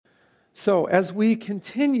So, as we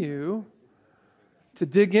continue to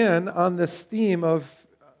dig in on this theme of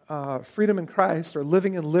freedom in Christ, or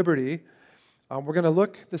living in liberty, we're going to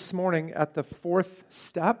look this morning at the fourth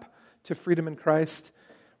step to freedom in Christ,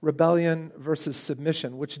 rebellion versus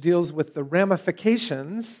submission, which deals with the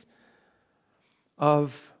ramifications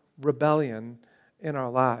of rebellion in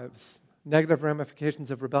our lives. Negative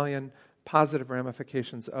ramifications of rebellion, positive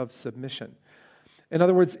ramifications of submission. In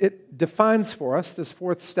other words, it defines for us this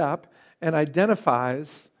fourth step and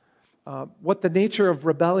identifies what the nature of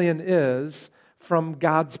rebellion is from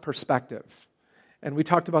God's perspective. And we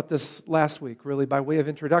talked about this last week, really. By way of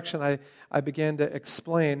introduction, I began to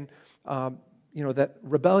explain that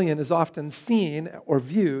rebellion is often seen or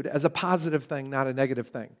viewed as a positive thing, not a negative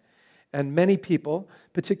thing. And many people,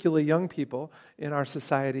 particularly young people in our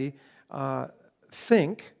society,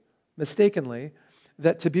 think, mistakenly,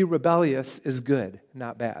 that to be rebellious is good,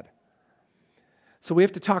 not bad. So we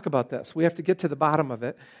have to talk about this. We have to get to the bottom of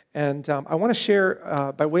it. And I want to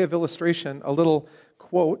share, by way of illustration, a little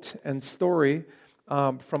quote and story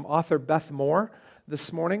from author Beth Moore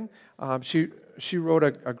this morning. She wrote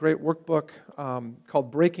a great workbook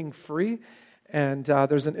called Breaking Free. And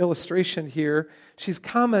there's an illustration here. She's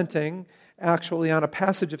commenting, actually, on a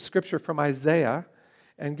passage of Scripture from Isaiah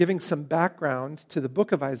and giving some background to the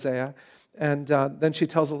book of Isaiah. And then she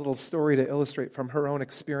tells a little story to illustrate from her own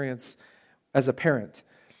experience as a parent.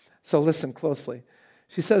 So listen closely.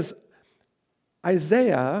 She says,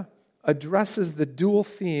 Isaiah addresses the dual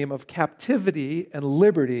theme of captivity and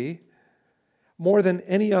liberty more than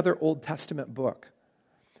any other Old Testament book.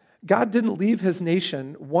 God didn't leave his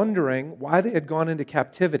nation wondering why they had gone into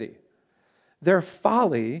captivity. Their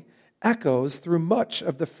folly echoes through much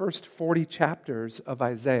of the first 40 chapters of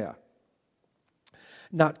Isaiah.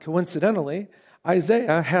 Not coincidentally,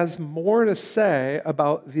 Isaiah has more to say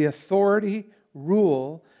about the authority,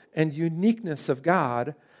 rule, and uniqueness of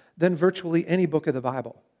God than virtually any book of the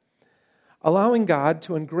Bible. Allow God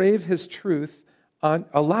to engrave his truth on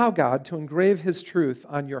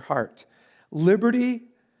your heart. Liberty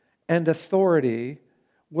and authority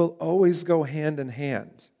will always go hand in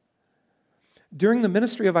hand. During the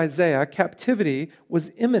ministry of Isaiah, captivity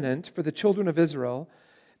was imminent for the children of Israel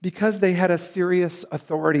because they had a serious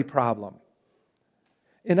authority problem.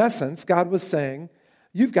 In essence, God was saying,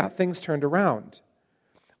 you've got things turned around.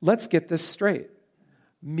 Let's get this straight.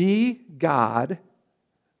 Me, God,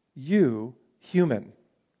 you, human.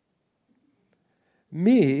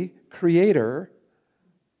 Me, creator,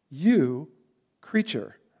 you,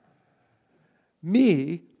 creature.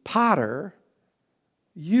 Me, potter,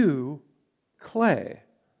 you, clay.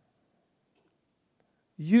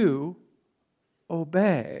 You,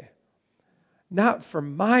 obey. Not for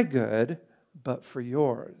my good, but for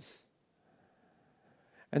yours.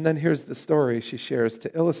 And then here's the story she shares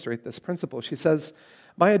to illustrate this principle. She says,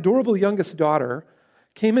 my adorable youngest daughter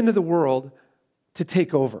came into the world to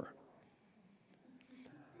take over.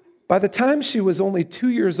 By the time she was only 2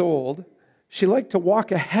 years old, she liked to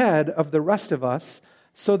walk ahead of the rest of us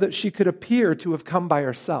so that she could appear to have come by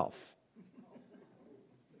herself.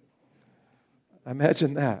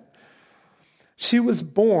 Imagine that. She was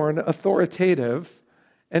born authoritative,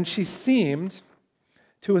 and she seemed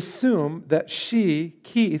to assume that she,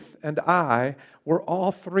 Keith, and I were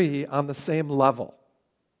all three on the same level.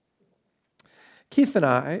 Keith and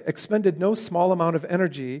I expended no small amount of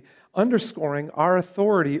energy underscoring our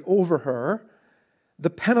authority over her, the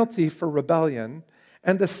penalty for rebellion,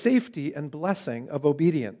 and the safety and blessing of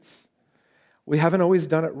obedience. We haven't always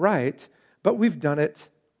done it right, but we've done it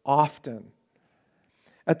often.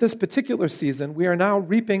 At this particular season, we are now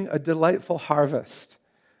reaping a delightful harvest.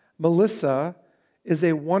 Melissa is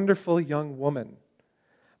a wonderful young woman.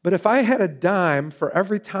 But if I had a dime for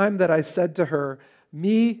every time that I said to her,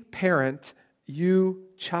 me, parent, you,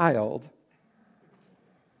 child,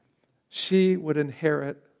 she would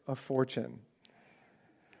inherit a fortune.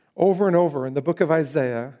 Over and over in the book of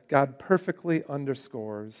Isaiah, God perfectly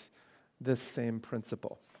underscores this same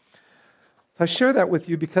principle. I share that with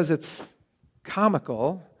you because it's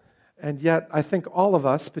comical, and yet I think all of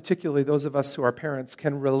us, particularly those of us who are parents,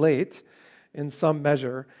 can relate in some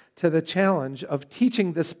measure to the challenge of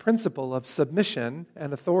teaching this principle of submission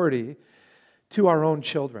and authority to our own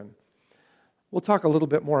children. We'll talk a little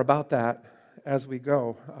bit more about that as we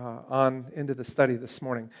go on into the study this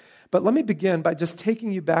morning. But let me begin by just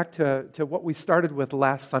taking you back to what we started with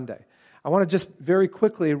last Sunday. I want to just very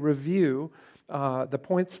quickly review the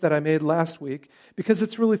points that I made last week because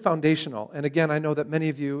it's really foundational. And again, I know that many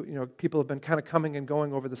of you, people have been kind of coming and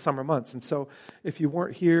going over the summer months. And so if you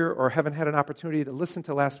weren't here or haven't had an opportunity to listen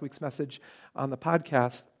to last week's message on the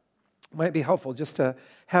podcast, it might be helpful just to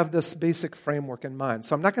have this basic framework in mind.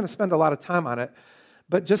 So I'm not going to spend a lot of time on it,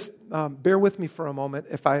 but just bear with me for a moment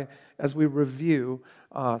as we review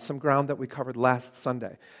some ground that we covered last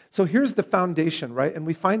Sunday. So here's the foundation, right? And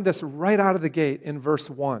we find this right out of the gate in verse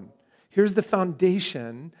 1. Here's the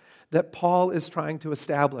foundation that Paul is trying to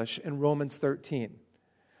establish in Romans 13.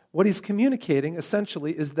 What he's communicating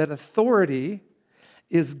essentially is that authority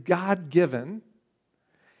is God-given,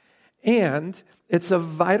 and it's a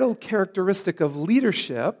vital characteristic of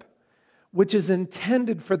leadership which is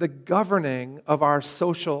intended for the governing of our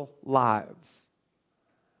social lives.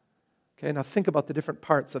 Okay, now think about the different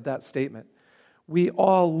parts of that statement. We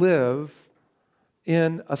all live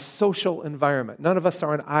in a social environment. None of us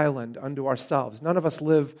are an island unto ourselves. None of us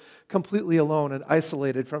live completely alone and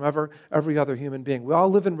isolated from every other human being. We all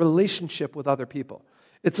live in relationship with other people.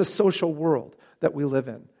 It's a social world that we live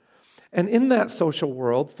in. And in that social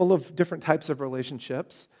world, full of different types of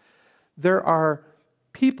relationships, there are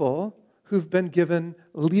people who've been given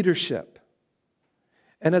leadership.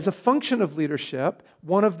 And as a function of leadership,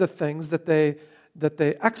 one of the things that they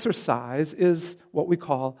exercise is what we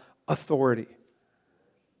call authority.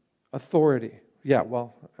 Authority. Yeah,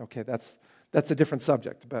 well, okay, that's a different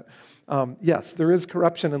subject. But yes, there is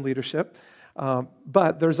corruption in leadership.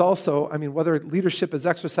 But there's also, whether leadership is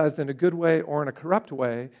exercised in a good way or in a corrupt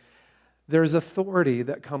way, there's authority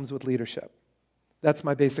that comes with leadership. That's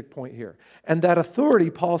my basic point here. And that authority,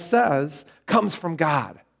 Paul says, comes from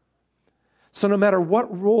God. So no matter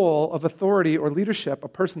what role of authority or leadership a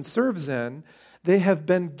person serves in, they have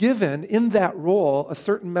been given in that role a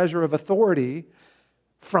certain measure of authority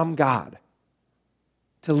from God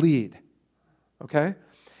to lead. Okay?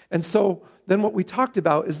 And so then what we talked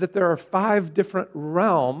about is that there are 5 different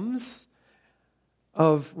realms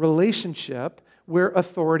of relationship where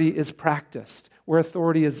authority is practiced, where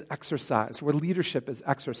authority is exercised, where leadership is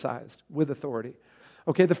exercised with authority.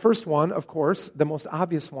 Okay, the first one, of course, the most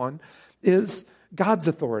obvious one, is God's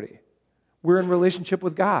authority. We're in relationship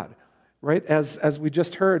with God, right? As we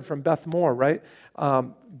just heard from Beth Moore, right?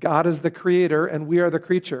 God is the creator and we are the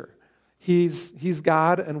creature. He's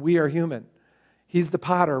God and we are human. He's the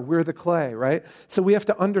potter, we're the clay, right? So we have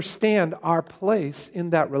to understand our place in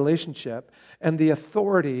that relationship and the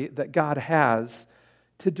authority that God has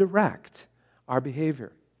to direct our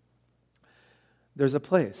behavior. There's a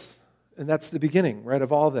place, and that's the beginning, right,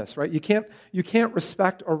 of all this, right? You can't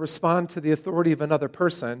respect or respond to the authority of another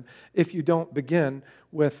person if you don't begin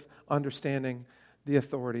with understanding the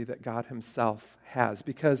authority that God himself has,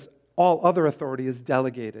 because all other authority is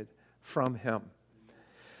delegated from him.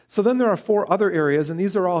 So then there are 4 other areas, and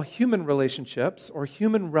these are all human relationships or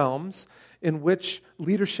human realms in which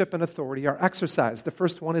leadership and authority are exercised. The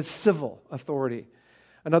first one is civil authority.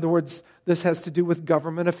 In other words, this has to do with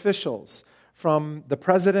government officials, from the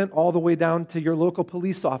president all the way down to your local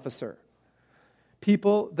police officer.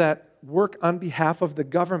 People that work on behalf of the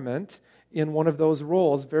government in one of those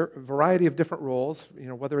roles, variety of different roles,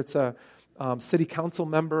 whether it's a city council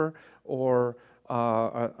member or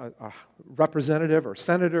a representative or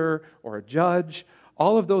senator or a judge,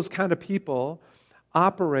 all of those kind of people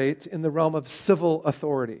operate in the realm of civil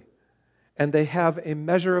authority. And they have a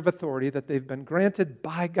measure of authority that they've been granted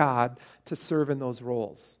by God to serve in those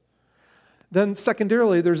roles. Then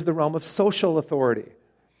secondarily, there's the realm of social authority.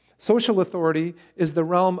 Social authority is the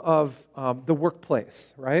realm of the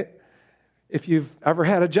workplace, right? If you've ever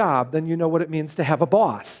had a job, then you know what it means to have a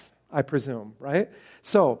boss, I presume, right?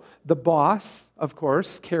 So the boss, of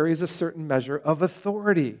course, carries a certain measure of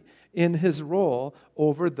authority in his role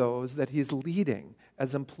over those that he's leading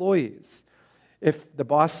as employees. If the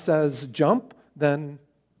boss says jump, then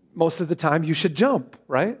most of the time you should jump,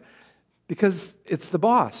 right? Because it's the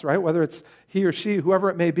boss, right? Whether it's he or she, whoever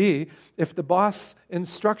it may be, if the boss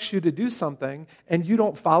instructs you to do something and you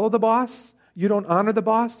don't follow the boss, you don't honor the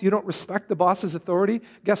boss, you don't respect the boss's authority,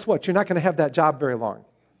 guess what? You're not going to have that job very long,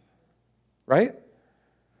 right?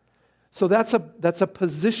 So that's a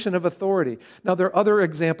position of authority. Now, there are other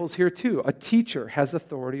examples here too. A teacher has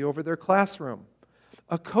authority over their classroom.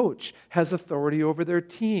 A coach has authority over their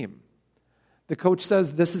team. The coach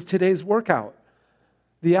says, this is today's workout.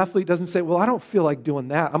 The athlete doesn't say, well, I don't feel like doing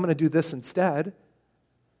that. I'm going to do this instead.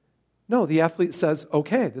 No, the athlete says,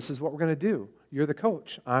 okay, this is what we're going to do. You're the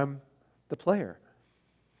coach. I'm the player.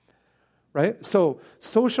 Right? So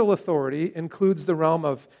social authority includes the realm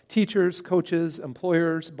of teachers, coaches,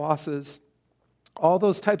 employers, bosses, all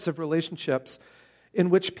those types of relationships in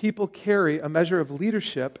which people carry a measure of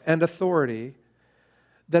leadership and authority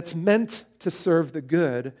that's meant to serve the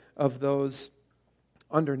good of those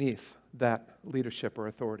underneath that leadership or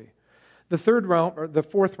authority. The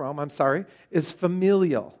fourth realm, is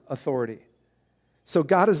familial authority. So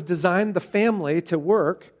God has designed the family to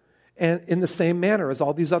work and in the same manner as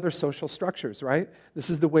all these other social structures, right? This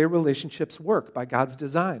is the way relationships work by God's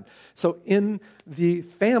design. So in the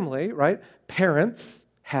family, right, parents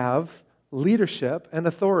have leadership and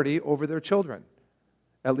authority over their children.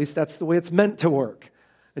 At least that's the way it's meant to work.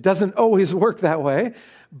 It doesn't always work that way,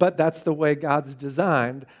 but that's the way God's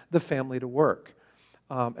designed the family to work.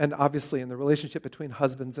 And obviously in the relationship between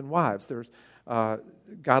husbands and wives, there's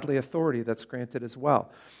godly authority that's granted as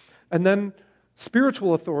well. And then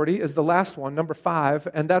spiritual authority is the last one, number 5,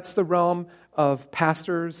 and that's the realm of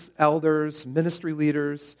pastors, elders, ministry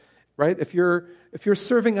leaders, right? If you're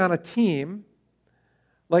serving on a team,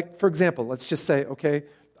 like, for example, let's just say, okay,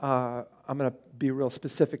 I'm going to be real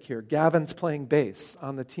specific here. Gavin's playing bass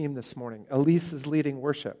on the team this morning. Elise is leading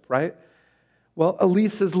worship, right? Well,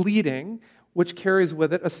 Elise is leading, which carries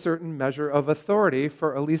with it a certain measure of authority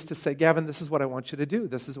for Elise to say, Gavin, this is what I want you to do.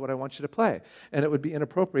 This is what I want you to play. And it would be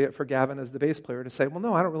inappropriate for Gavin as the bass player to say, well,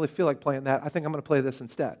 no, I don't really feel like playing that. I think I'm going to play this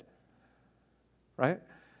instead, right?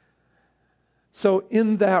 So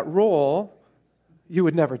in that role, you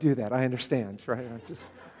would never do that. I understand, right?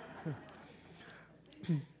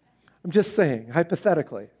 I'm just saying,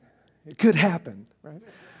 hypothetically, it could happen, right?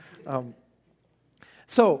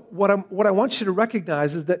 So what I want you to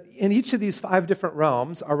recognize is that in each of these 5 different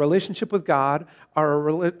realms, our relationship with God, our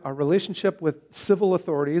relationship with civil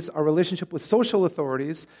authorities, our relationship with social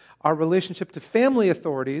authorities, our relationship to family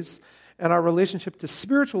authorities, and our relationship to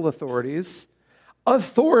spiritual authorities,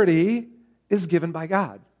 authority is given by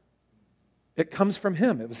God. It comes from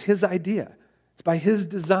Him. It was His idea. It's by His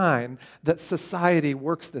design that society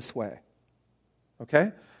works this way.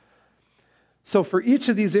 Okay? So for each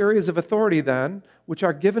of these areas of authority then, which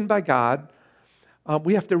are given by God,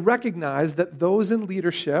 we have to recognize that those in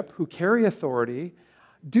leadership who carry authority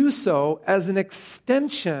do so as an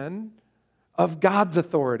extension of God's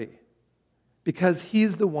authority because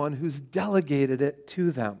He's the one who's delegated it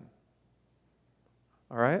to them.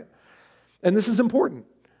 All right? And this is important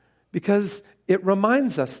because it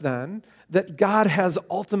reminds us then that God has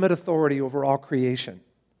ultimate authority over all creation.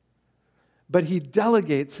 But He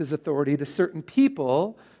delegates His authority to certain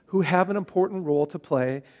people who have an important role to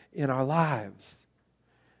play in our lives.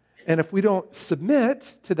 And if we don't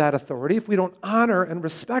submit to that authority, if we don't honor and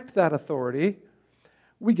respect that authority,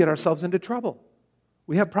 we get ourselves into trouble.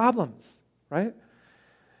 We have problems, right?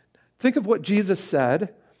 Think of what Jesus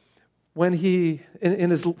said when He, in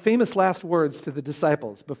His famous last words to the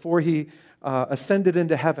disciples before He ascended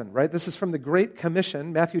into heaven, right? This is from the Great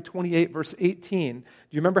Commission, Matthew 28, verse 18. Do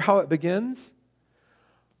you remember how it begins?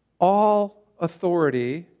 All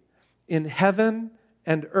authority in heaven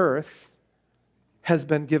and earth has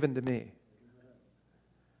been given to me.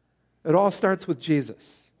 It all starts with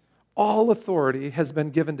Jesus. All authority has been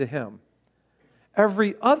given to Him.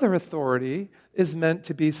 Every other authority is meant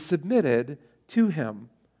to be submitted to Him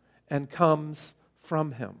and comes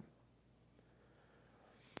from Him.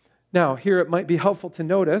 Now, here it might be helpful to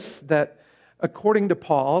notice that according to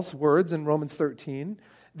Paul's words in Romans 13,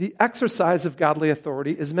 the exercise of godly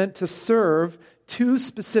authority is meant to serve 2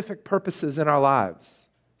 specific purposes in our lives.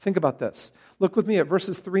 Think about this. Look with me at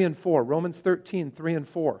verses 3 and 4, Romans 13, 3 and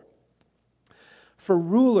 4. For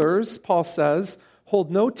rulers, Paul says, hold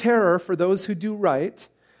no terror for those who do right,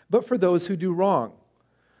 but for those who do wrong.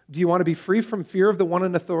 Do you want to be free from fear of the one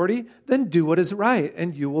in authority? Then do what is right,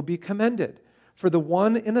 and you will be commended. For the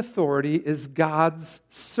one in authority is God's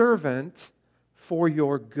servant for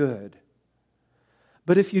your good.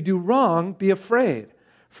 But if you do wrong, be afraid,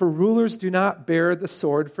 for rulers do not bear the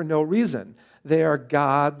sword for no reason. They are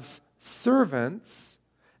God's servants,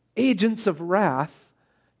 agents of wrath,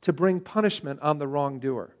 to bring punishment on the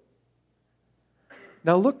wrongdoer.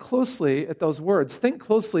 Now look closely at those words. Think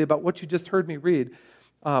closely about what you just heard me read.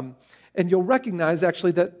 And you'll recognize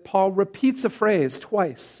actually that Paul repeats a phrase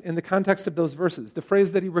twice in the context of those verses. The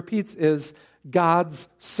phrase that he repeats is God's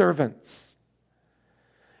servants.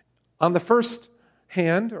 On the first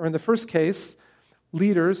hand, or in the first case,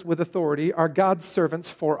 leaders with authority are God's servants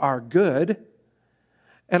for our good.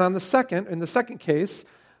 And in the second case,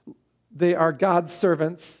 they are God's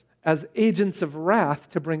servants as agents of wrath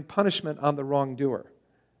to bring punishment on the wrongdoer.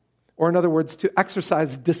 Or in other words, to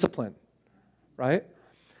exercise discipline, right?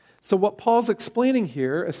 So what Paul's explaining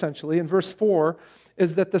here, essentially, in verse 4,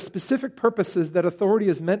 is that the specific purposes that authority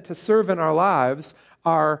is meant to serve in our lives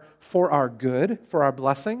are for our good, for our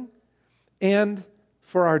blessing, and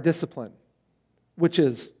for our discipline, which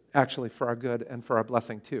is actually for our good and for our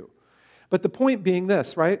blessing too. But the point being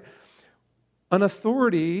this, right? An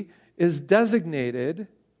authority is designated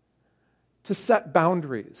to set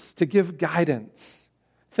boundaries, to give guidance.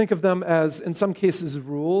 Think of them as, in some cases,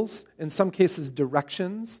 rules, in some cases,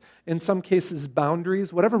 directions, in some cases,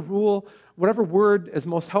 boundaries. Whatever rule, whatever word is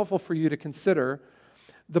most helpful for you to consider,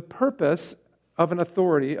 the purpose of an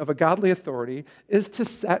authority, of a godly authority, is to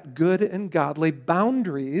set good and godly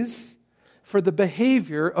boundaries for the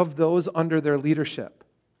behavior of those under their leadership.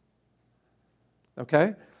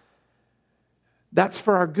 Okay? That's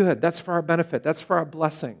for our good. That's for our benefit. That's for our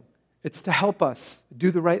blessing. It's to help us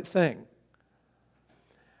do the right thing.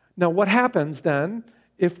 Now, what happens then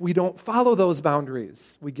if we don't follow those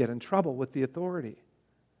boundaries? We get in trouble with the authority.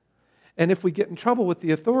 And if we get in trouble with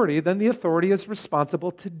the authority, then the authority is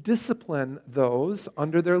responsible to discipline those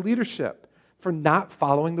under their leadership for not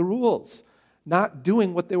following the rules, not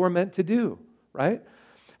doing what they were meant to do, right?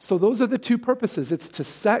 So those are the two purposes. It's to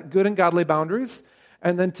set good and godly boundaries,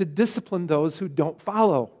 and then to discipline those who don't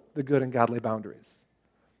follow the good and godly boundaries.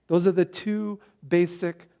 Those are the two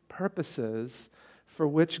basic purposes for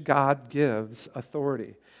which God gives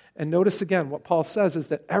authority. And notice again, what Paul says is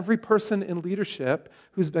that every person in leadership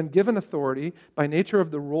who's been given authority by nature of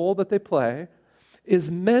the role that they play is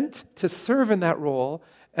meant to serve in that role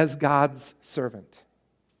as God's servant.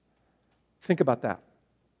 Think about that.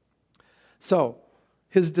 So,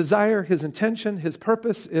 his desire, his intention, his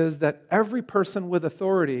purpose is that every person with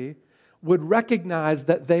authority would recognize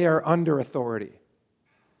that they are under authority.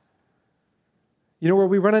 You know where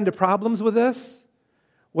we run into problems with this?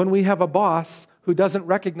 When we have a boss who doesn't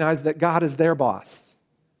recognize that God is their boss.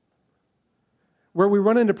 Where we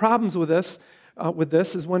run into problems with this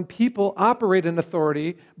is when people operate in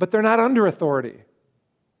authority, but they're not under authority,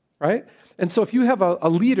 right? And so if you have a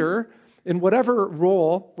leader in whatever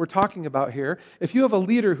role we're talking about here, if you have a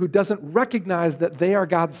leader who doesn't recognize that they are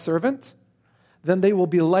God's servant, then they will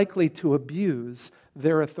be likely to abuse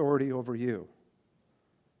their authority over you.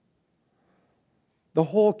 The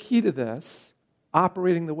whole key to this,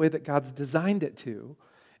 operating the way that God's designed it to,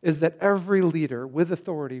 is that every leader with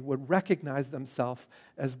authority would recognize themselves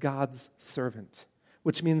as God's servant,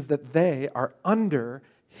 which means that they are under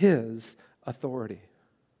His authority.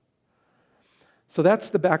 So that's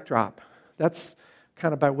the backdrop. That's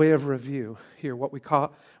kind of by way of review here, what we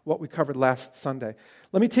covered last Sunday.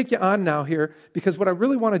 Let me take you on now here, because what I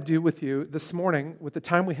really want to do with you this morning, with the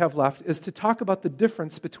time we have left, is to talk about the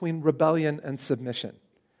difference between rebellion and submission.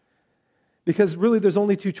 Because really, there's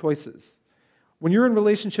only two choices. When you're in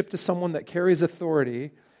relationship to someone that carries authority,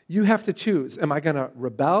 you have to choose. Am I going to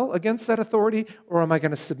rebel against that authority, or am I going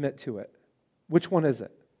to submit to it? Which one is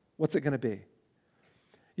it? What's it going to be?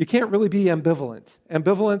 You can't really be ambivalent.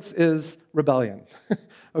 Ambivalence is rebellion,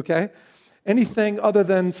 okay? Anything other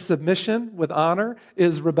than submission with honor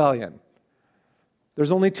is rebellion.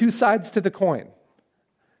 There's only two sides to the coin.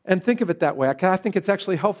 And think of it that way. I think it's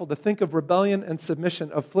actually helpful to think of rebellion and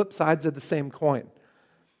submission of flip sides of the same coin,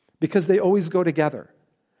 because they always go together.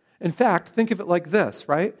 In fact, think of it like this,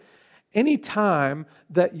 right? Any time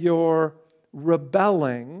that you're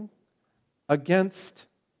rebelling against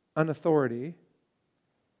an authority,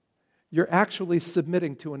 you're actually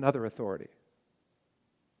submitting to another authority.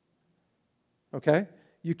 Okay?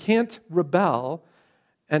 You can't rebel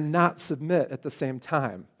and not submit at the same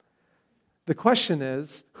time. The question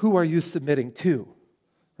is, who are you submitting to,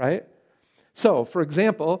 right? So, for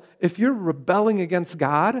example, if you're rebelling against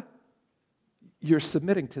God, you're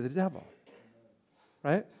submitting to the devil,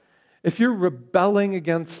 right? If you're rebelling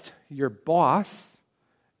against your boss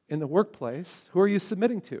in the workplace, who are you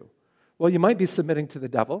submitting to? Well, you might be submitting to the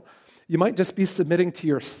devil. You might just be submitting to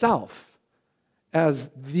yourself as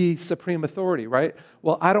the supreme authority, right?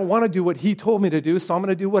 Well, I don't want to do what he told me to do, so I'm going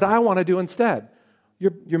to do what I want to do instead.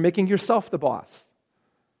 You're making yourself the boss,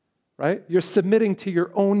 right? You're submitting to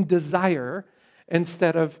your own desire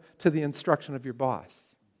instead of to the instruction of your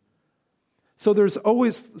boss. So there's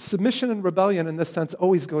always, submission and rebellion in this sense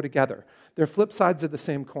always go together. They're flip sides of the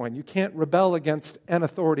same coin. You can't rebel against an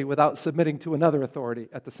authority without submitting to another authority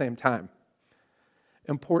at the same time.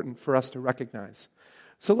 Important for us to recognize.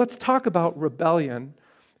 So let's talk about rebellion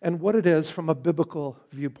and what it is from a biblical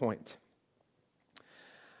viewpoint.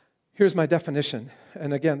 Here's my definition.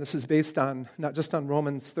 And again, this is based on, not just on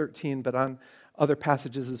Romans 13, but on other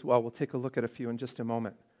passages as well. We'll take a look at a few in just a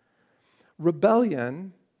moment.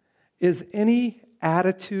 Rebellion is any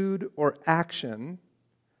attitude or action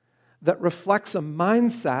that reflects a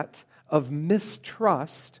mindset of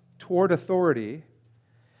mistrust toward authority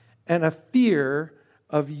and a fear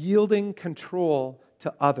of yielding control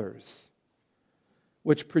to others,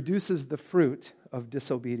 which produces the fruit of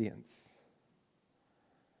disobedience.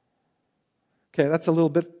 Okay, that's a little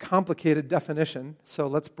bit complicated definition, so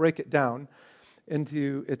let's break it down.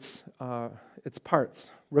 into its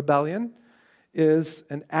parts. Rebellion is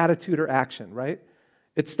an attitude or action, right?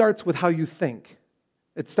 It starts with how you think.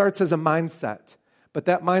 It starts as a mindset, but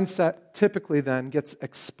that mindset typically then gets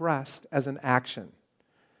expressed as an action.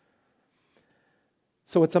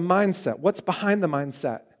 So it's a mindset. What's behind the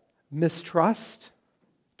mindset? Mistrust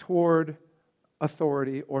toward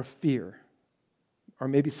authority or fear, or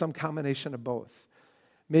maybe some combination of both.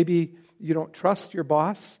 Maybe you don't trust your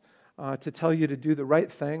boss to tell you to do the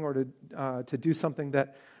right thing or to do something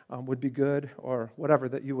that would be good or whatever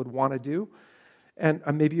that you would want to do. And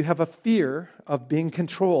maybe you have a fear of being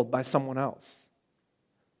controlled by someone else.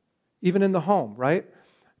 Even in the home, right?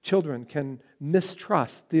 Children can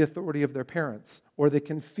mistrust the authority of their parents, or they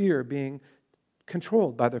can fear being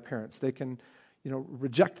controlled by their parents. They can,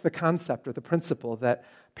 reject the concept or the principle that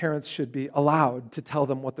parents should be allowed to tell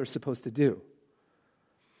them what they're supposed to do.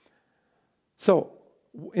 So,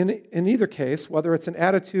 in either case, whether it's an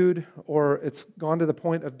attitude or it's gone to the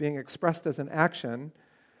point of being expressed as an action,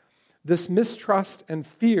 this mistrust and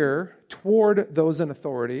fear toward those in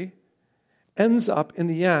authority ends up, in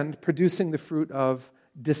the end, producing the fruit of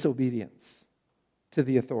disobedience to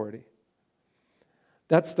the authority.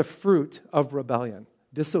 That's the fruit of rebellion,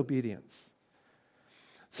 disobedience.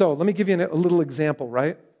 So let me give you a little example,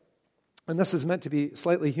 right? And this is meant to be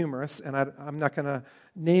slightly humorous, and I'm not going to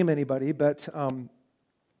name anybody, but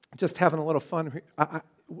just having a little fun.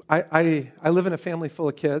 I live in a family full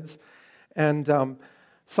of kids, and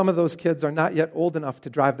some of those kids are not yet old enough to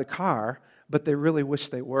drive the car, but they really wish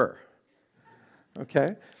they were.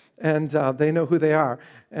 Okay? And they know who they are.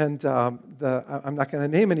 And I'm not going to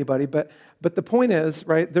name anybody, but the point is,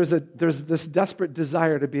 right, there's this desperate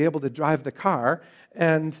desire to be able to drive the car,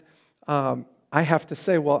 and I have to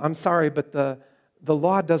say, well, I'm sorry, but the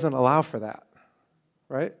law doesn't allow for that,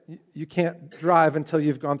 right? You can't drive until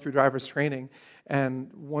you've gone through driver's training,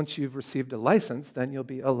 and once you've received a license, then you'll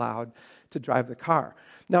be allowed to drive the car.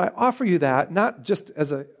 Now, I offer you that not just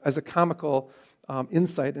as a comical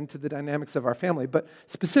insight into the dynamics of our family, but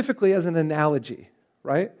specifically as an analogy,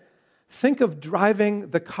 right? Think of driving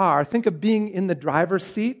the car, think of being in the driver's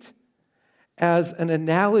seat as an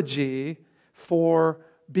analogy for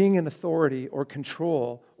being in authority or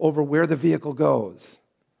control over where the vehicle goes,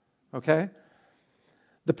 okay?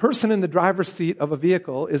 The person in the driver's seat of a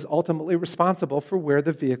vehicle is ultimately responsible for where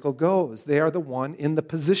the vehicle goes. They are the one in the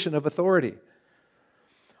position of authority.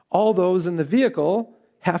 All those in the vehicle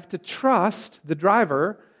have to trust the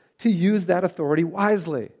driver to use that authority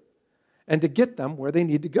wisely and to get them where they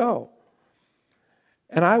need to go.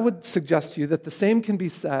 And I would suggest to you that the same can be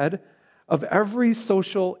said of every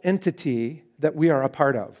social entity that we are a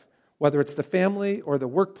part of, whether it's the family or the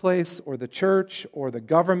workplace or the church or the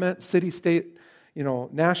government, city, state,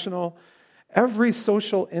 national. Every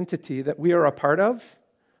social entity that we are a part of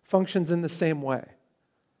functions in the same way.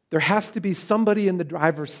 There has to be somebody in the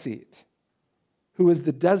driver's seat who is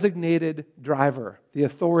the designated driver, the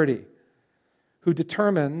authority, who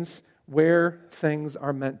determines where things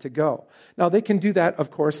are meant to go. Now, they can do that,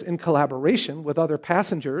 of course, in collaboration with other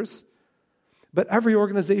passengers, but every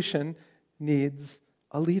organization needs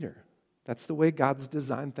a leader. That's the way God's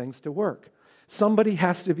designed things to work. Somebody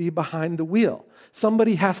has to be behind the wheel.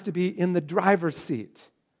 Somebody has to be in the driver's seat.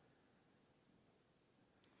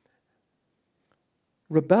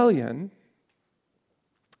 Rebellion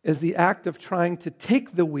is the act of trying to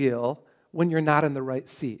take the wheel when you're not in the right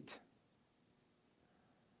seat.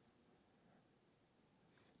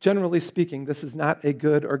 Generally speaking, this is not a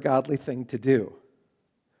good or godly thing to do,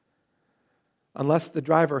 unless the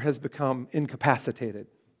driver has become incapacitated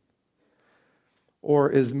or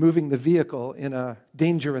is moving the vehicle in a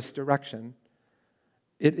dangerous direction.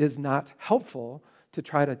 It is not helpful to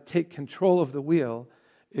try to take control of the wheel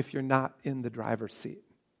if you're not in the driver's seat.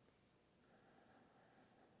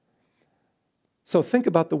 So think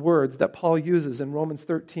about the words that Paul uses in Romans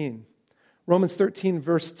 13. Romans 13,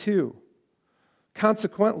 verse 2.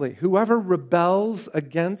 Consequently, whoever rebels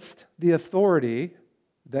against the authority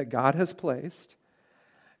that God has placed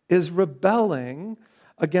is rebelling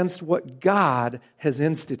against what God has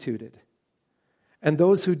instituted. And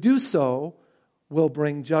those who do so will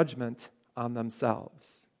bring judgment on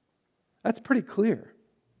themselves. That's pretty clear.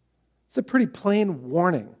 It's a pretty plain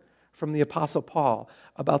warning from the Apostle Paul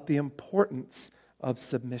about the importance of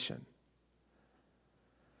submission.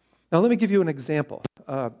 Now, let me give you an example,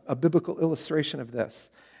 a biblical illustration of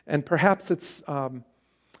this. And perhaps it's, there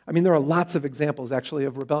are lots of examples, actually,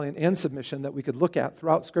 of rebellion and submission that we could look at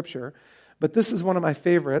throughout Scripture. But this is one of my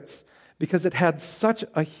favorites because it had such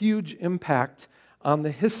a huge impact on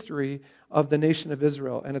the history of the nation of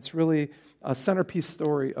Israel. And it's really a centerpiece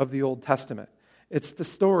story of the Old Testament. It's the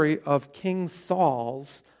story of King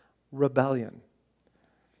Saul's rebellion.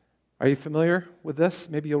 Are you familiar with this?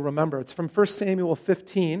 Maybe you'll remember. It's from 1 Samuel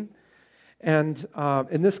 15. And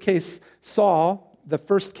in this case, Saul, the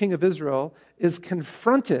first king of Israel, is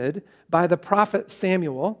confronted by the prophet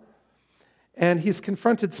Samuel. And he's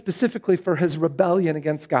confronted specifically for his rebellion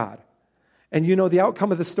against God. And you know the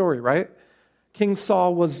outcome of the story, right? King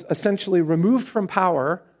Saul was essentially removed from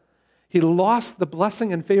power. He lost the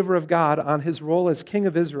blessing and favor of God on his role as king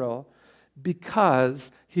of Israel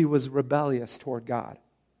because he was rebellious toward God.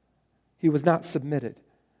 He was not submitted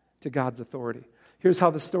to God's authority. Here's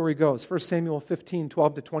how the story goes. 1 Samuel 15,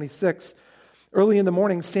 12 to 26. Early in the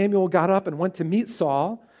morning, Samuel got up and went to meet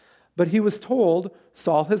Saul, but he was told,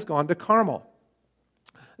 Saul has gone to Carmel.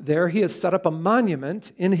 There he has set up a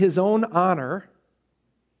monument in his own honor,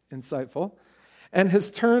 insightful, and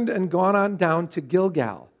has turned and gone on down to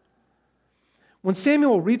Gilgal. When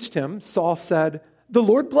Samuel reached him, Saul said, "The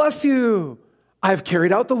Lord bless you. I have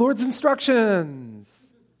carried out the Lord's instructions."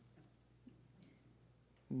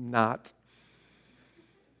 Not.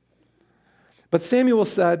 But Samuel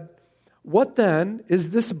said, "What then is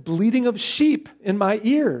this bleating of sheep in my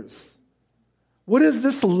ears? What is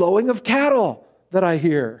this lowing of cattle that I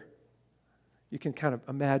hear?" You can kind of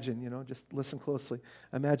imagine, just listen closely.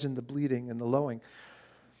 Imagine the bleating and the lowing.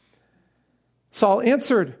 Saul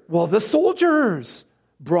answered, "Well, the soldiers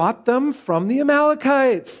brought them from the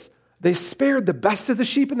Amalekites. They spared the best of the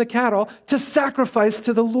sheep and the cattle to sacrifice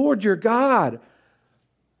to the Lord your God.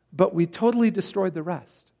 But we totally destroyed the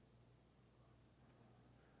rest."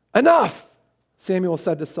 "Enough," Samuel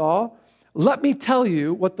said to Saul. "Let me tell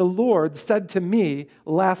you what the Lord said to me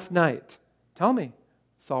last night." "Tell me,"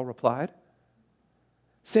 Saul replied.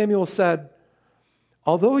 Samuel said,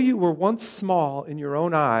 "Although you were once small in your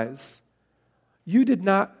own eyes,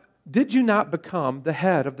 did you not become the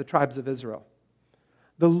head of the tribes of Israel?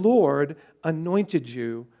 The Lord anointed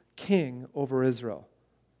you king over Israel.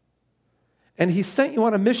 And he sent you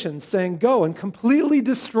on a mission saying, 'Go and completely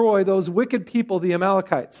destroy those wicked people, the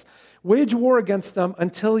Amalekites. Wage war against them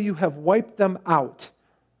until you have wiped them out.'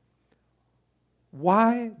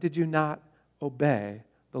 Why did you not obey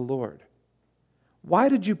the Lord? Why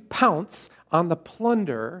did you pounce on the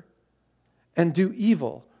plunder and do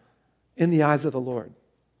evil in the eyes of the Lord?"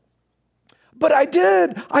 "But I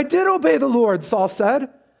did obey the Lord," Saul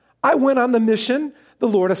said. "I went on the mission the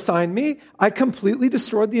Lord assigned me. I completely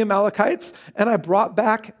destroyed the Amalekites, and I brought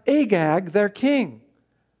back Agag, their king.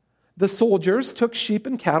 The soldiers took sheep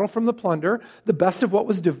and cattle from the plunder, the best of what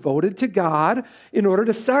was devoted to God, in order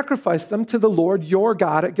to sacrifice them to the Lord your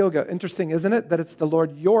God at Gilgal." Interesting, isn't it, that it's the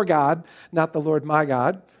Lord your God, not the Lord my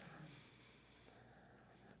God?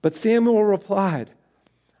 But Samuel replied,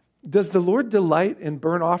 "Does the Lord delight in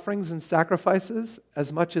burnt offerings and sacrifices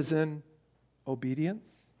as much as in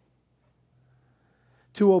obedience?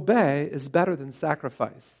 To obey is better than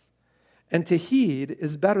sacrifice, and to heed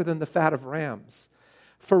is better than the fat of rams.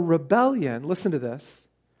 For rebellion," listen to this,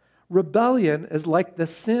 "rebellion is like the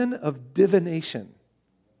sin of divination."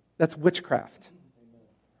 That's witchcraft.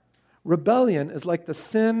 "Rebellion is like the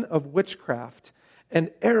sin of witchcraft,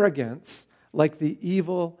 and arrogance like the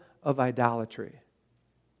evil of idolatry."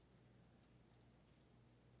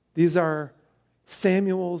 These are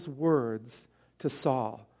Samuel's words to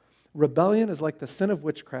Saul. Rebellion is like the sin of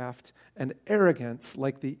witchcraft, and arrogance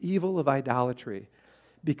like the evil of idolatry,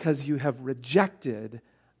 because you have rejected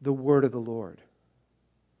the word of the Lord.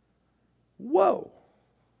 Whoa.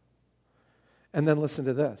 And then listen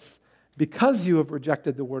to this. Because you have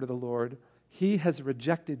rejected the word of the Lord, he has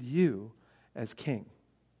rejected you as king.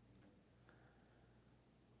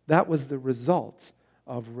 That was the result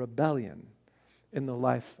of rebellion in the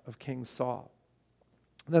life of King Saul.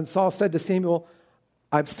 Then Saul said to Samuel,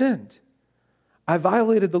 "I've sinned. I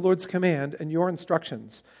violated the Lord's command and your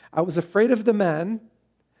instructions. I was afraid of the men,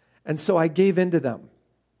 and so I gave in to them.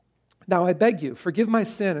 Now I beg you, forgive my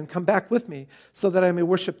sin and come back with me so that I may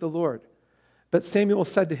worship the Lord." But Samuel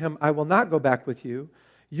said to him, "I will not go back with you.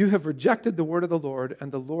 You have rejected the word of the Lord,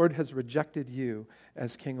 and the Lord has rejected you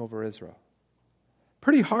as king over Israel."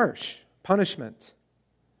 Pretty harsh punishment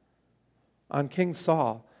on King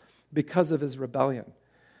Saul because of his rebellion.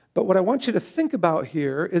 But what I want you to think about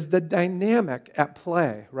here is the dynamic at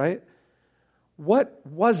play, right? What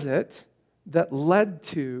was it that led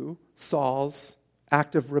to Saul's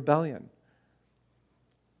act of rebellion?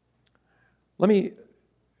 Let me,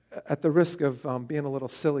 at the risk of being a little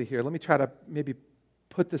silly here, let me try to maybe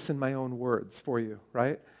put this in my own words for you,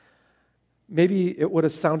 right? Maybe it would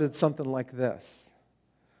have sounded something like this.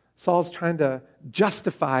 Saul's trying to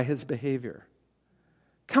justify his behavior.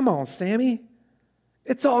 "Come on, Sammy.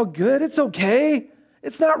 It's all good. It's okay.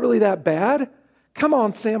 It's not really that bad. Come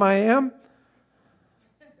on, Sam, I am.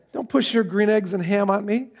 Don't push your green eggs and ham on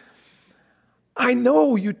me. I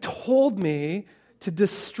know you told me to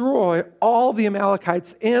destroy all the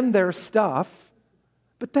Amalekites and their stuff,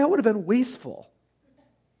 but that would have been wasteful.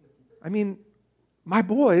 I mean, my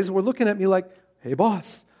boys were looking at me like, hey,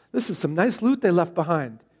 boss, this is some nice loot they left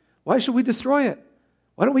behind. Why should we destroy it?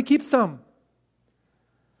 Why don't we keep some?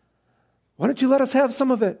 Why don't you let us have some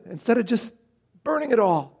of it instead of just burning it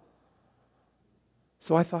all?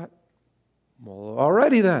 So I thought, well,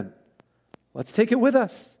 alrighty then. Let's take it with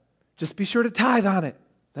us. Just be sure to tithe on it.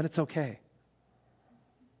 Then it's okay.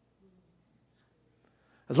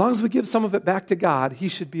 As long as we give some of it back to God, He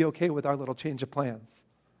should be okay with our little change of plans.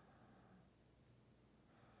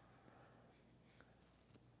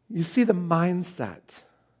 You see the mindset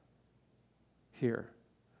here.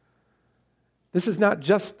 This is not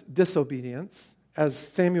just disobedience. As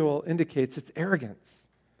Samuel indicates, it's arrogance,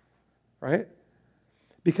 right?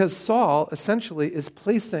 Because Saul essentially is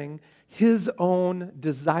placing his own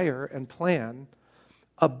desire and plan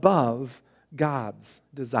above God's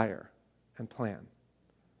desire and plan.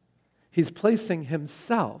 He's placing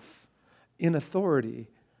himself in authority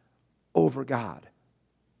over God.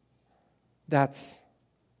 That's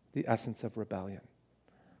the essence of rebellion.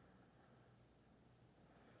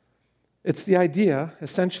 It's the idea,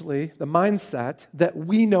 essentially, the mindset that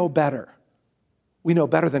we know better. We know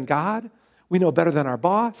better than God. We know better than our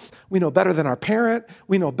boss. We know better than our parent.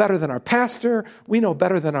 We know better than our pastor. We know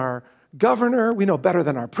better than our governor. We know better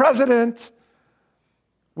than our president.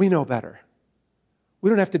 We know better.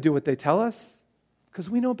 We don't have to do what they tell us because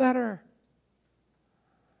we know better.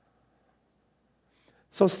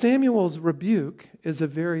 So Samuel's rebuke is a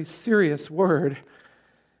very serious word,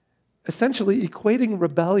 essentially equating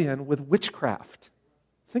rebellion with witchcraft.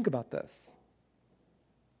 Think about this.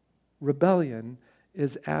 Rebellion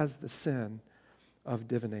is as the sin of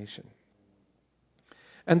divination.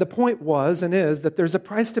 And the point was and is that there's a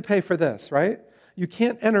price to pay for this, right? You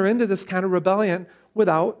can't enter into this kind of rebellion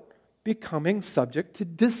without becoming subject to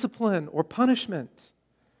discipline or punishment.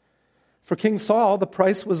 For King Saul, the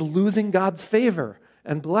price was losing God's favor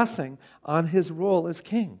and blessing on his role as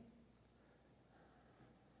king.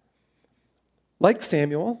 Like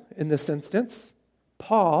Samuel in this instance,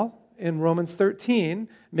 Paul in Romans 13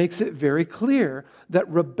 makes it very clear that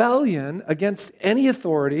rebellion against any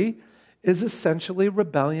authority is essentially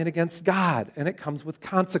rebellion against God, and it comes with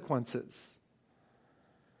consequences.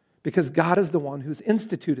 Because God is the one who's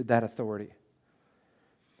instituted that authority.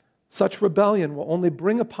 Such rebellion will only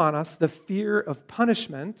bring upon us the fear of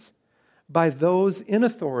punishment by those in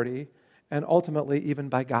authority and ultimately even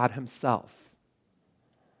by God Himself.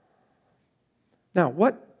 Now,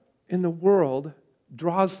 what in the world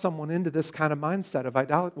draws someone into this kind of mindset of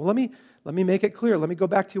idolatry? Well, let me make it clear. Let me go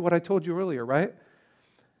back to what I told you earlier, right?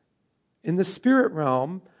 In the spirit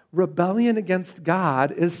realm, rebellion against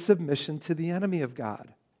God is submission to the enemy of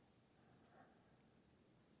God.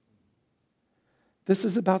 This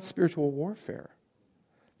is about spiritual warfare.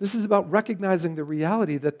 This is about recognizing the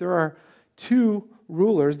reality that there are two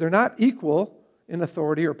rulers. They're not equal in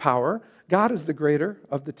authority or power. God is the greater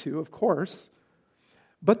of the two, of course.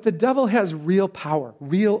 But the devil has real power,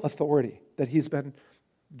 real authority that he's been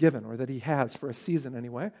given, or that he has for a season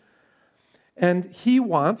anyway. And he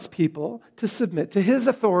wants people to submit to his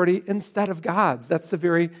authority instead of God's. That's the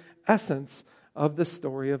very essence of the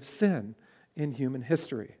story of sin in human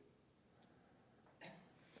history.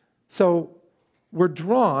 So we're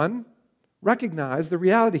drawn, recognize the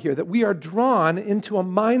reality here, that we are drawn into a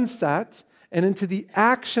mindset and into the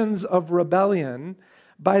actions of rebellion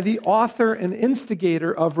by the author and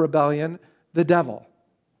instigator of rebellion, the devil,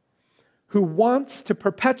 who wants to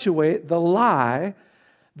perpetuate the lie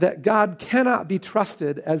that God cannot be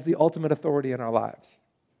trusted as the ultimate authority in our lives.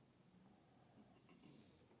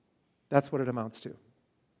 That's what it amounts to.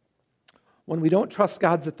 When we don't trust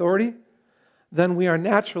God's authority, then we are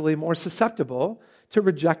naturally more susceptible to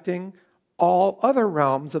rejecting all other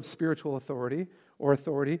realms of spiritual authority or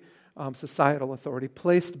societal authority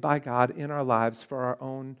placed by God in our lives for our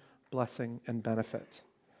own blessing and benefit.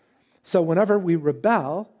 So whenever we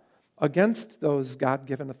rebel against those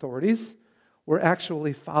God-given authorities, we're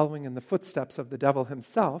actually following in the footsteps of the devil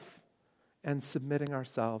himself and submitting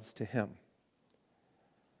ourselves to him.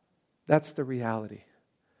 That's the reality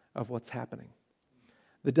of what's happening.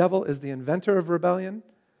 The devil is the inventor of rebellion,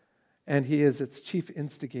 and he is its chief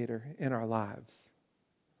instigator in our lives.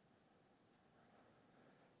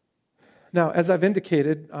 Now, as I've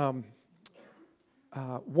indicated, one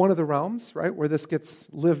of the realms, right, where this gets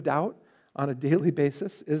lived out on a daily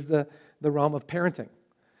basis is the realm of parenting.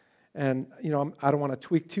 And, I don't want to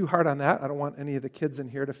tweak too hard on that. I don't want any of the kids in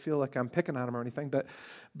here to feel like I'm picking on them or anything.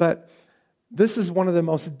 But this is one of the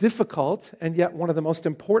most difficult and yet one of the most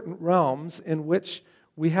important realms in which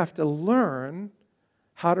we have to learn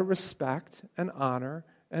how to respect and honor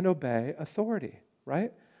and obey authority,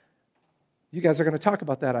 right? You guys are going to talk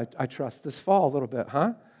about that, I trust, this fall a little bit,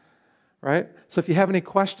 huh? Right? So if you have any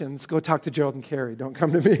questions, go talk to Gerald and Carrie. Don't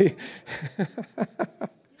come to me.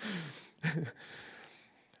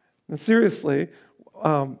 And seriously,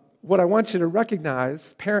 what I want you to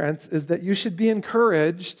recognize, parents, is that you should be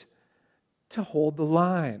encouraged to hold the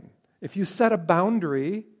line. If you set a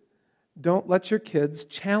boundary, don't let your kids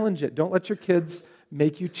challenge it. Don't let your kids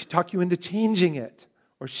talk you into changing it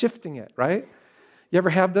or shifting it, right? You ever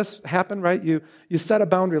have this happen, right? You set a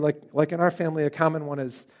boundary, like in our family, a common one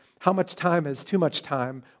is how much time is too much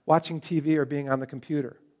time watching TV or being on the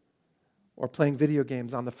computer or playing video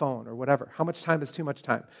games on the phone or whatever. How much time is too much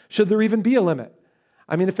time? Should there even be a limit?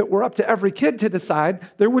 I mean, if it were up to every kid to decide,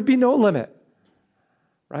 there would be no limit,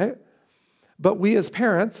 right? But we as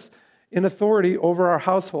parents, in authority over our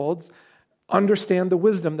households, understand the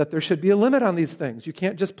wisdom that there should be a limit on these things. You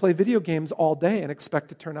can't just play video games all day and expect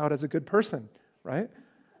to turn out as a good person, right?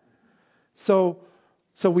 So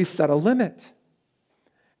we set a limit.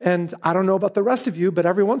 And I don't know about the rest of you, but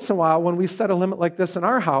every once in a while when we set a limit like this in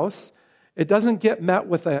our house, it doesn't get met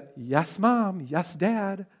with a, yes, Mom, yes,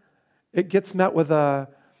 Dad. It gets met with a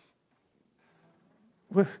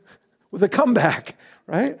comeback,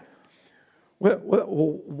 right?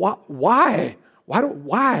 Why?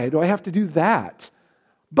 Why do I have to do that?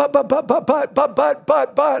 But.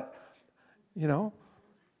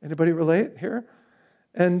 Anybody relate here?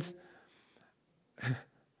 And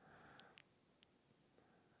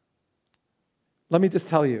let me just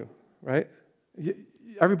tell you, right?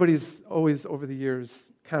 Everybody's always, over the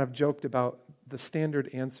years, kind of joked about the standard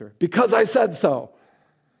answer. Because I said so.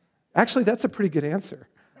 Actually, that's a pretty good answer.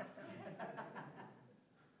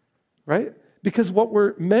 Right? Because what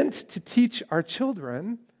we're meant to teach our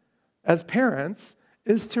children as parents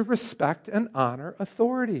is to respect and honor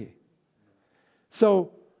authority.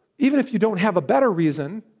 So even if you don't have a better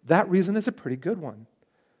reason, that reason is a pretty good one.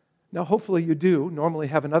 Now, hopefully you do normally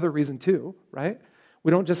have another reason too, right?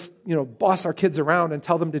 We don't just, boss our kids around and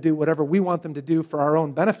tell them to do whatever we want them to do for our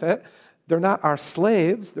own benefit. They're not our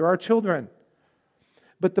slaves, they're our children.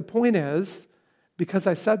 But the point is, because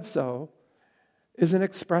I said so, is an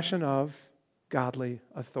expression of godly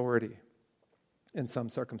authority in some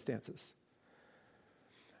circumstances.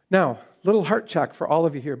 Now, little heart check for all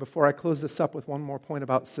of you here before I close this up with one more point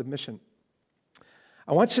about submission.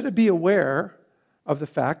 I want you to be aware of the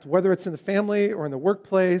fact, whether it's in the family or in the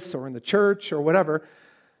workplace or in the church or whatever,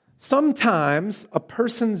 sometimes a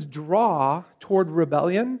person's draw toward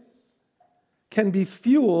rebellion can be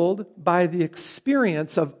fueled by the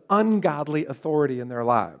experience of ungodly authority in their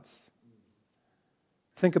lives.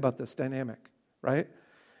 Think about this dynamic, right?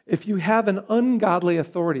 If you have an ungodly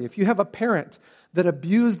authority, if you have a parent that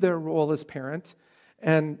abused their role as parent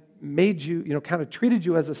and made you, kind of treated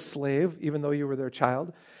you as a slave, even though you were their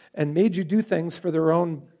child, and made you do things for their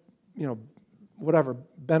own, whatever,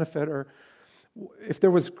 benefit, or if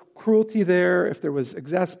there was cruelty there, if there was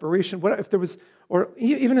exasperation, if there was, or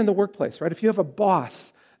even in the workplace, right? If you have a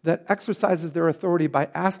boss that exercises their authority by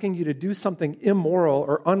asking you to do something immoral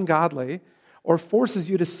or ungodly, or forces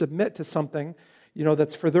you to submit to something,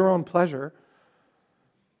 that's for their own pleasure,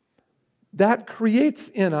 that creates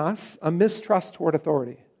in us a mistrust toward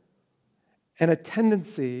authority and a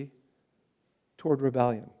tendency toward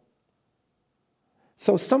rebellion.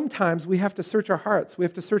 So sometimes we have to search our hearts. We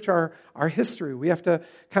have to search our history. We have to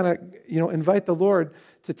kind of, invite the Lord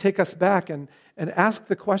to take us back and ask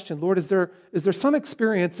the question, Lord, is there some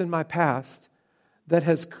experience in my past that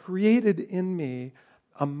has created in me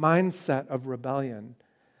a mindset of rebellion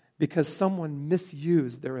because someone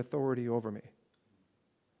misused their authority over me?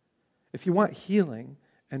 If you want healing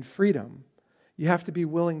and freedom, you have to be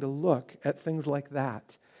willing to look at things like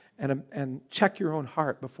that and check your own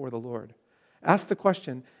heart before the Lord. Ask the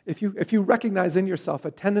question, if you recognize in yourself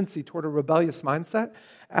a tendency toward a rebellious mindset,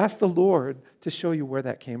 ask the Lord to show you where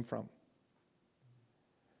that came from.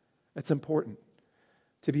 It's important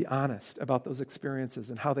to be honest about those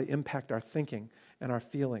experiences and how they impact our thinking and our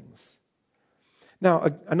feelings. Now,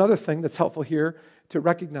 another thing that's helpful here to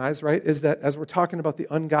recognize, right, is that as we're talking about the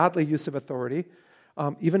ungodly use of authority,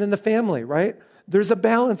 even in the family, right, there's a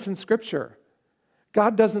balance in Scripture.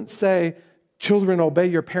 God doesn't say, children, obey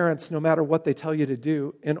your parents no matter what they tell you to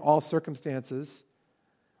do in all circumstances.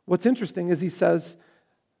 What's interesting is he says,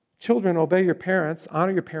 children, obey your parents,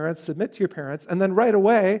 honor your parents, submit to your parents, and then right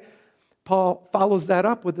away Paul follows that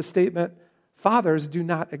up with the statement, fathers, do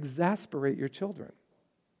not exasperate your children.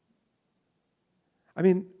 I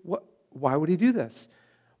mean, why would he do this?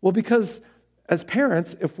 Well, because as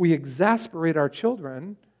parents, if we exasperate our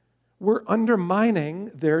children, we're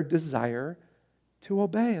undermining their desire to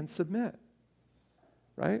obey and submit,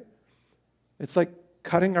 right? It's like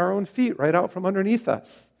cutting our own feet right out from underneath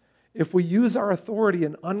us. If we use our authority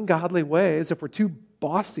in ungodly ways, if we're too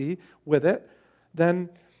bossy with it, then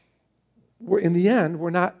in the end, we're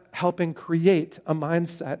not helping create a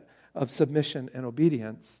mindset of submission and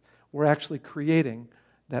obedience. We're actually creating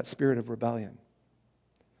that spirit of rebellion.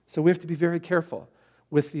 So we have to be very careful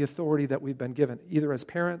with the authority that we've been given, either as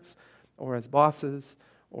parents or as bosses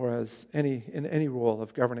or as in any role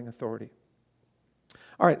of governing authority.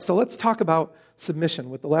 All right, so let's talk about submission.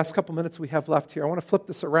 With the last couple minutes we have left here, I want to flip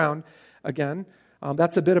this around again.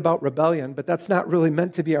 That's a bit about rebellion, but that's not really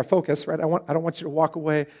meant to be our focus, right? I don't want you to walk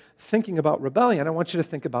away thinking about rebellion. I want you to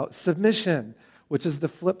think about submission, which is the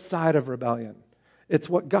flip side of rebellion. It's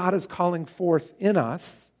what God is calling forth in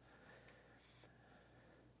us.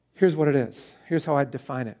 Here's what it is. Here's how I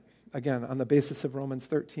define it. Again, on the basis of Romans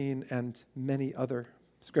 13 and many other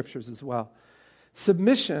scriptures as well.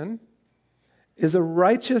 Submission is a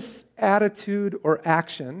righteous attitude or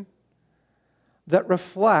action that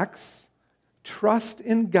reflects trust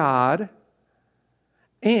in God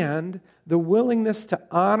and the willingness to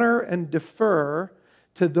honor and defer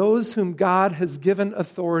to those whom God has given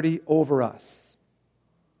authority over us,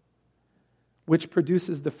 which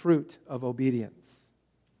produces the fruit of obedience.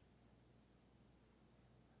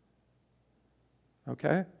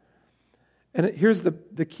 Okay? And here's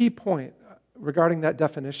the key point regarding that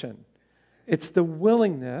definition. It's the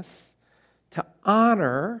willingness to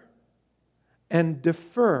honor and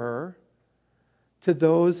defer to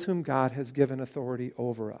those whom God has given authority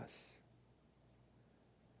over us.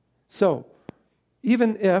 So,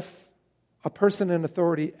 even if a person in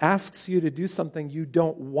authority asks you to do something you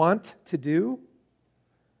don't want to do,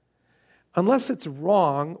 unless it's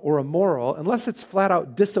wrong or immoral, unless it's flat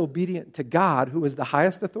out disobedient to God, who is the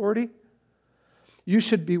highest authority, you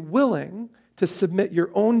should be willing to submit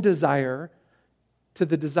your own desire to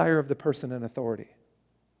the desire of the person in authority.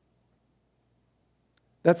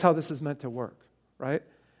 That's how this is meant to work, right?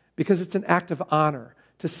 Because it's an act of honor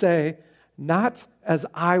to say, not as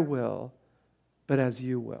I will, but as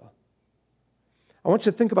you will. I want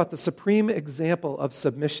you to think about the supreme example of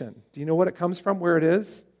submission. Do you know what it comes from, where it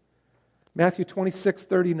is? Matthew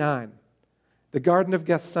 26:39, the Garden of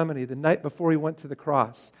Gethsemane, the night before he went to the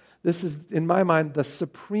cross. This is, in my mind, the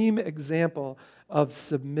supreme example of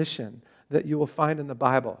submission that you will find in the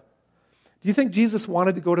Bible. Do you think Jesus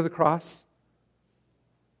wanted to go to the cross?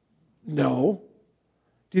 No.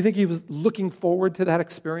 Do you think he was looking forward to that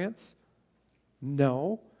experience?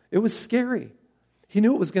 No. It was scary. He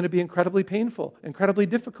knew it was going to be incredibly painful, incredibly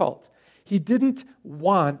difficult. He didn't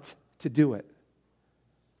want to do it.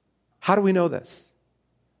 How do we know this?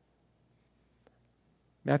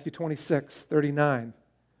 Matthew 26:39.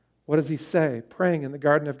 What does he say? Praying in the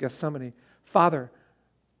Garden of Gethsemane, Father,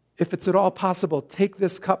 if it's at all possible, take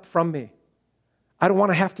this cup from me. I don't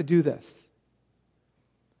want to have to do this.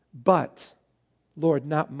 But, Lord,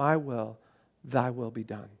 not my will, thy will be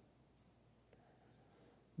done.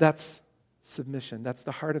 That's submission. That's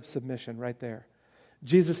the heart of submission right there.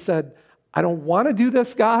 Jesus said, I don't want to do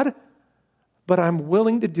this, God, but I'm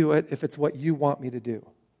willing to do it if it's what you want me to do.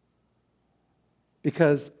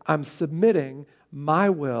 Because I'm submitting my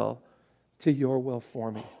will to your will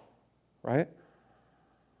for me, right?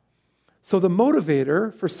 So the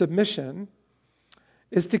motivator for submission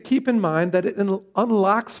is to keep in mind that it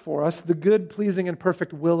unlocks for us the good, pleasing, and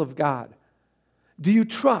perfect will of God. Do you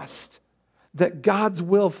trust that God's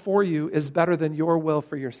will for you is better than your will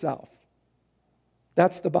for yourself?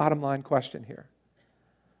 That's the bottom line question here.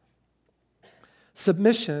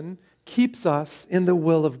 Submission keeps us in the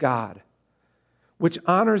will of God, which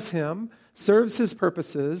honors Him, serves His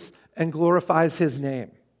purposes, and glorifies His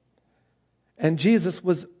name. And Jesus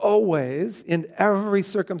was always, in every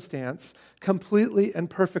circumstance, completely and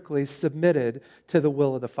perfectly submitted to the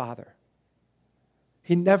will of the Father.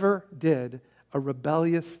 He never did a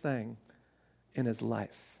rebellious thing in His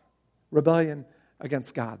life. Rebellion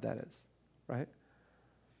against God, that is, right?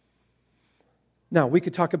 Now, we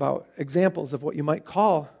could talk about examples of what you might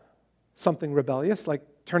call something rebellious, like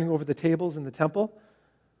turning over the tables in the temple.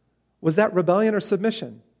 Was that rebellion or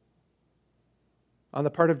submission on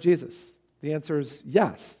the part of Jesus? The answer is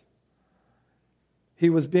yes. He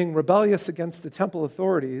was being rebellious against the temple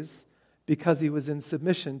authorities because he was in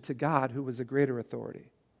submission to God, who was a greater authority.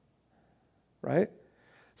 Right?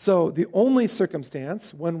 So the only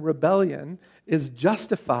circumstance when rebellion is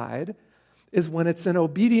justified is when it's in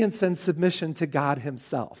obedience and submission to God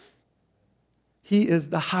himself. He is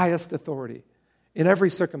the highest authority in every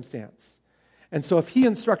circumstance. And so if he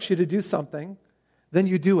instructs you to do something, then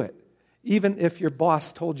you do it, even if your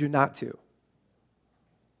boss told you not to.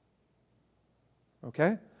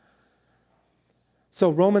 Okay? So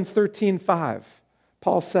Romans 13:5,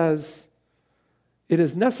 Paul says, it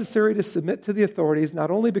is necessary to submit to the authorities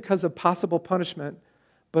not only because of possible punishment,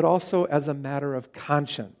 but also as a matter of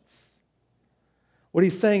conscience. What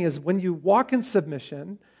he's saying is when you walk in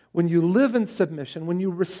submission, when you live in submission, when you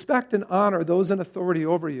respect and honor those in authority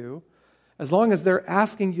over you, as long as they're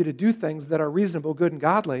asking you to do things that are reasonable, good, and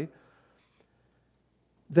godly,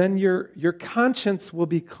 then your conscience will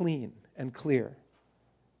be clean and clear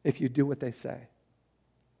if you do what they say.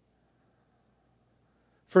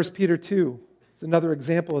 1 Peter 2 is another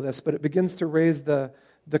example of this, but it begins to raise the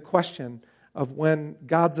question of when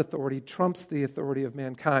God's authority trumps the authority of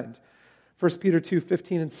mankind. 1 Peter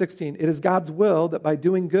 2:15 and 16, it is God's will that by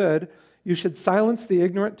doing good you should silence the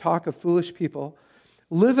ignorant talk of foolish people,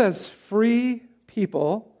 live as free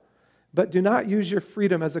people, but do not use your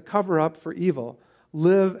freedom as a cover-up for evil.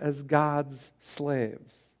 Live as God's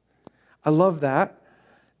slaves. I love that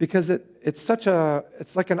because it's like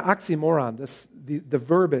an oxymoron, the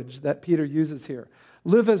verbiage that Peter uses here.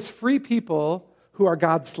 Live as free people who are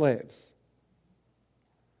God's slaves.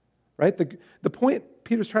 Right? The point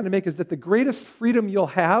Peter's trying to make is that the greatest freedom you'll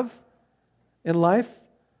have in life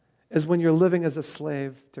is when you're living as a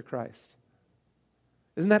slave to Christ.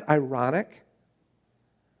 Isn't that ironic?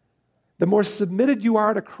 The more submitted you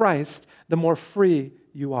are to Christ, the more free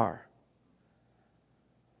you are.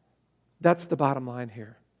 That's the bottom line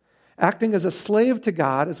here. Acting as a slave to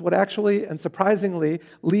God is what actually and surprisingly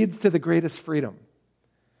leads to the greatest freedom.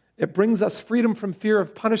 It brings us freedom from fear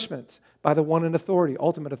of punishment by the one in authority,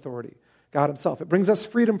 ultimate authority, God himself. It brings us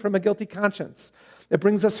freedom from a guilty conscience. It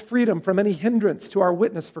brings us freedom from any hindrance to our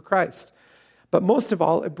witness for Christ. But most of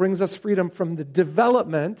all, it brings us freedom from the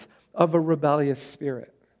development of a rebellious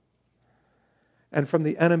spirit and from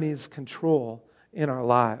the enemy's control in our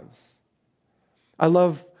lives. I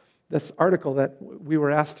love this article that we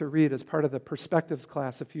were asked to read as part of the Perspectives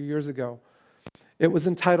class a few years ago. It was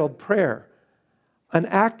entitled Prayer, an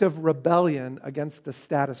Act of Rebellion Against the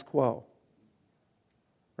Status Quo.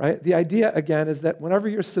 Right? The idea, again, is that whenever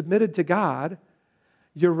you're submitted to God,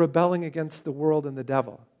 you're rebelling against the world and the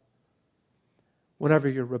devil. Whenever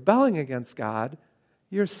you're rebelling against God,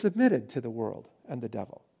 you're submitted to the world and the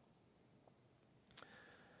devil.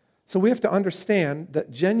 So we have to understand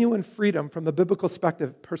that genuine freedom from a biblical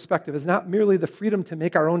perspective is not merely the freedom to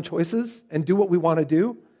make our own choices and do what we want to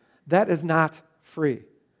do. That is not free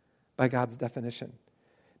by God's definition,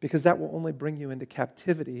 because that will only bring you into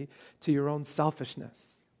captivity to your own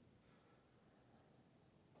selfishness.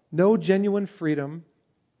 No genuine freedom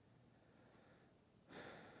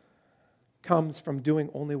comes from doing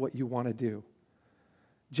only what you want to do.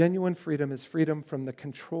 Genuine freedom is freedom from the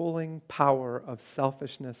controlling power of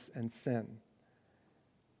selfishness and sin.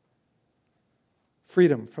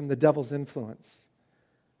 Freedom from the devil's influence,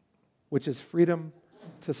 which is freedom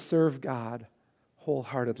to serve God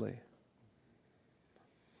wholeheartedly.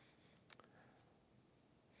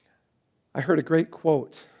 I heard a great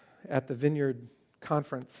quote at the Vineyard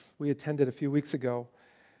conference we attended a few weeks ago.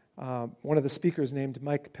 One of the speakers, named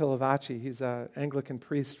Mike Pilavachi, he's an Anglican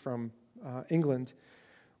priest from England,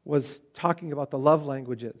 was talking about the love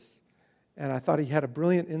languages. And I thought he had a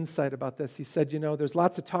brilliant insight about this. He said, there's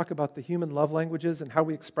lots of talk about the human love languages and how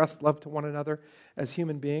we express love to one another as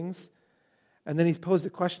human beings. And then he posed a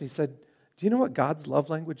question. He said, do you know what God's love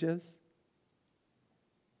language is?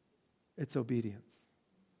 It's obedience.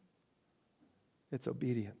 It's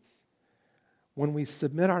obedience. When we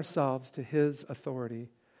submit ourselves to his authority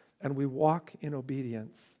and we walk in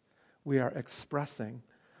obedience, we are expressing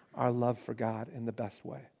our love for God in the best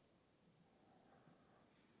way.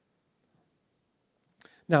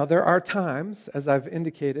 Now, there are times, as I've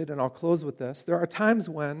indicated, and I'll close with this, there are times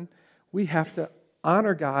when we have to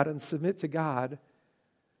honor God and submit to God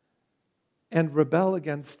and rebel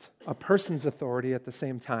against a person's authority at the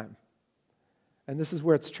same time. And this is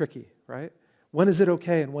where it's tricky, right? When is it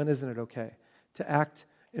okay and when isn't it okay to act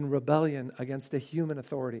in rebellion against a human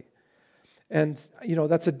authority? And,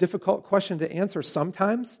 that's a difficult question to answer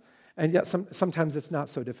sometimes, and yet sometimes it's not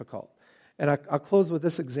so difficult. And I'll close with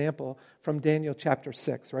this example from Daniel chapter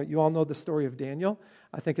 6, right? You all know the story of Daniel.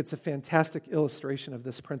 I think it's a fantastic illustration of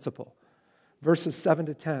this principle. Verses 7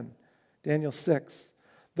 to 10, Daniel 6.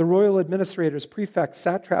 The royal administrators, prefects,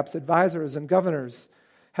 satraps, advisors, and governors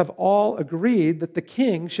have all agreed that the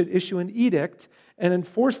king should issue an edict and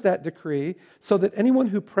enforce that decree so that anyone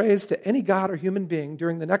who prays to any god or human being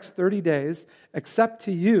during the next 30 days, except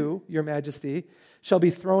to you, your majesty, shall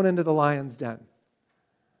be thrown into the lion's den.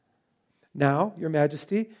 Now, your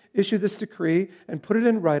majesty, issue this decree and put it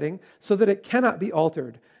in writing so that it cannot be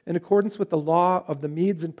altered in accordance with the law of the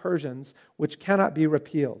Medes and Persians, which cannot be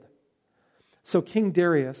repealed. So King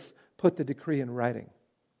Darius put the decree in writing.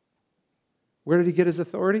 Where did he get his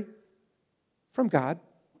authority? From God.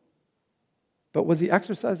 But was he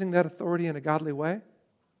exercising that authority in a godly way?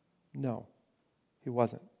 No, he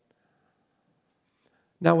wasn't.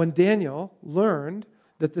 Now, when Daniel learned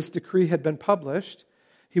that this decree had been published,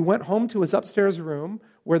 he went home to his upstairs room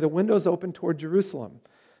where the windows opened toward Jerusalem.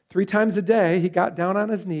 3 times a day, he got down on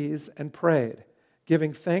his knees and prayed,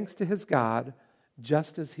 giving thanks to his God,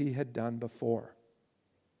 just as he had done before.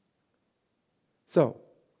 So,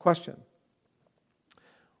 question.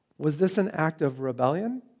 Was this an act of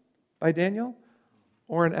rebellion by Daniel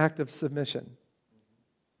or an act of submission?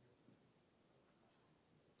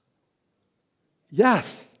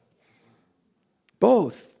 Yes.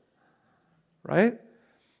 Both. Right?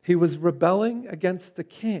 He was rebelling against the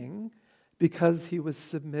king because he was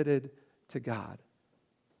submitted to God.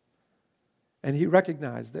 And he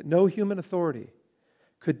recognized that no human authority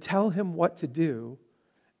could tell him what to do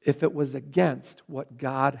if it was against what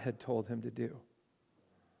God had told him to do.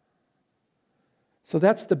 So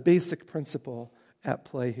that's the basic principle at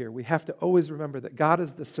play here. We have to always remember that God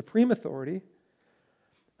is the supreme authority.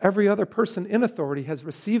 Every other person in authority has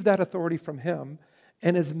received that authority from him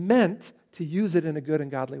and is meant to use it in a good and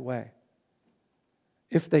godly way.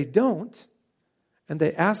 If they don't, and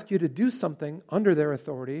they ask you to do something under their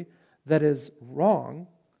authority that is wrong,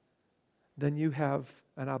 then you have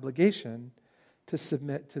an obligation to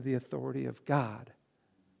submit to the authority of God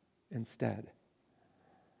instead.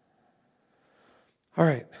 All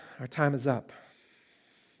right, our time is up.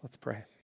 Let's pray.